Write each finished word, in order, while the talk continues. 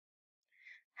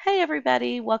Hey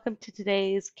everybody, welcome to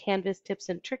today's Canvas tips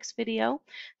and tricks video.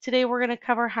 Today we're going to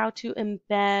cover how to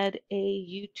embed a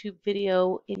YouTube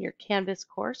video in your Canvas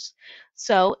course.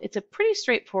 So it's a pretty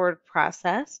straightforward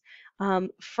process.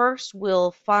 First, we'll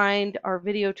find our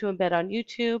video to embed on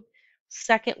YouTube.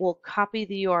 Second, we'll copy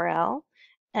the URL.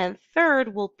 And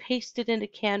third, we'll paste it into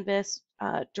Canvas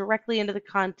directly into the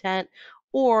content,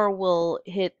 or we'll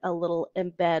hit a little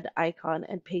embed icon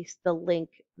and paste the link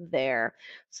there.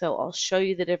 So I'll show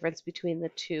you the difference between the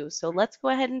two. So let's go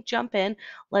ahead and jump in.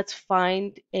 Let's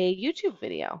find a YouTube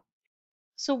video.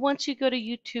 So once you go to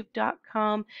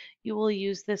youtube.com, you will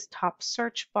use this top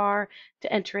search bar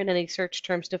to enter in any search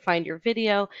terms to find your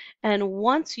video. And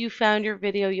once you found your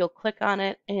video, you'll click on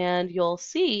it and you'll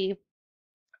see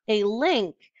a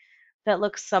link that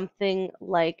looks something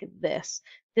like this.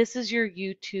 This is your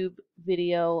YouTube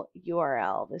video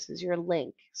URL. This is your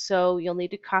link. So you'll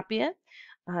need to copy it.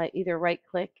 Either right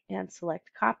click and select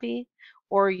copy,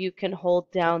 or you can hold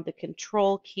down the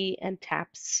control key and tap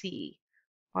C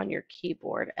on your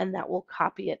keyboard, and that will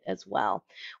copy it as well.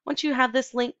 Once you have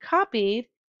this link copied,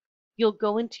 you'll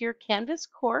go into your Canvas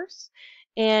course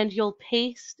and you'll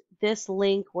paste this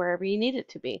link wherever you need it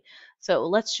to be. So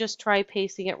let's just try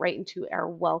pasting it right into our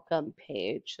welcome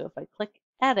page. So if I click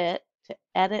edit to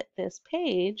edit this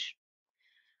page,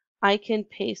 I can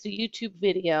paste a YouTube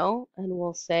video and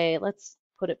we'll say, let's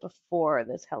put it before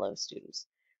this hello students.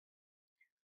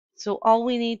 So all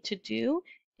we need to do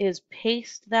is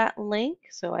paste that link.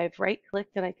 So I've right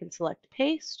clicked and I can select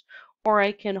paste, or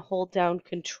I can hold down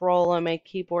control on my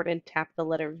keyboard and tap the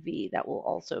letter V. That will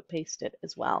also paste it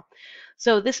as well.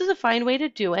 So this is a fine way to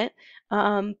do it.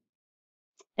 And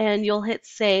you'll hit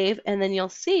save and then you'll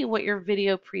see what your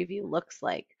video preview looks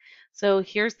like. So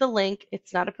here's the link.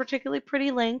 It's not a particularly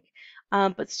pretty link,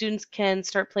 but students can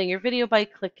start playing your video by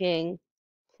clicking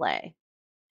play,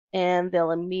 and they'll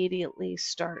immediately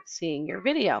start seeing your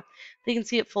video. They can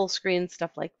see it full screen,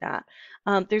 stuff like that.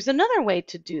 There's another way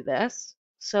to do this.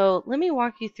 So let me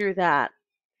walk you through that.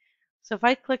 So if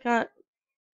I click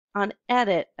on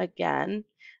edit again,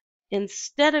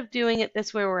 instead of doing it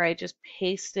this way where I just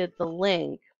pasted the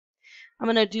link, I'm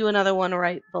going to do another one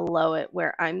right below it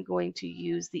where I'm going to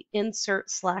use the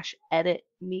insert/edit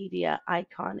media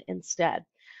icon instead.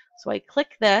 So I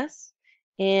click this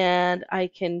and I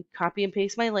can copy and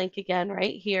paste my link again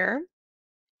right here.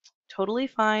 Totally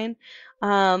fine.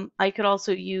 I could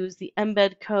also use the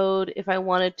embed code if I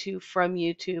wanted to from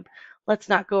YouTube. Let's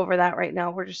not go over that right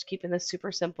now. We're just keeping this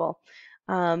super simple.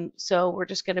 So we're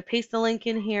just going to paste the link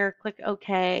in here, click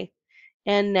OK,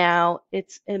 and now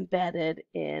it's embedded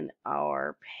in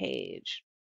our page.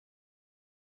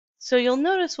 So you'll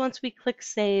notice once we click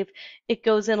save, it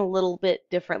goes in a little bit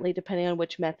differently depending on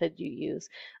which method you use.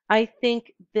 I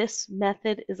think this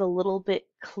method is a little bit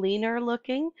cleaner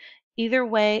looking. Either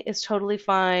way is totally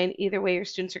fine. Either way, your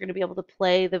students are going to be able to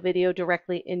play the video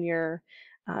directly in your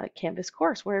Canvas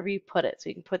course, wherever you put it. So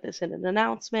you can put this in an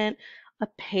announcement, a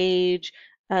page,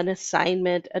 an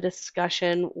assignment, a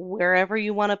discussion, wherever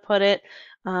you want to put it.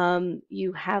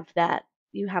 You have that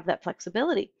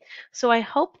flexibility. So I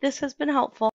hope this has been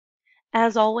helpful.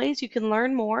 As always, you can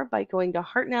learn more by going to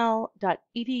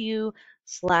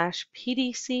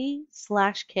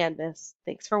hartnell.edu/pdc/canvas.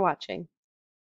 Thanks for watching.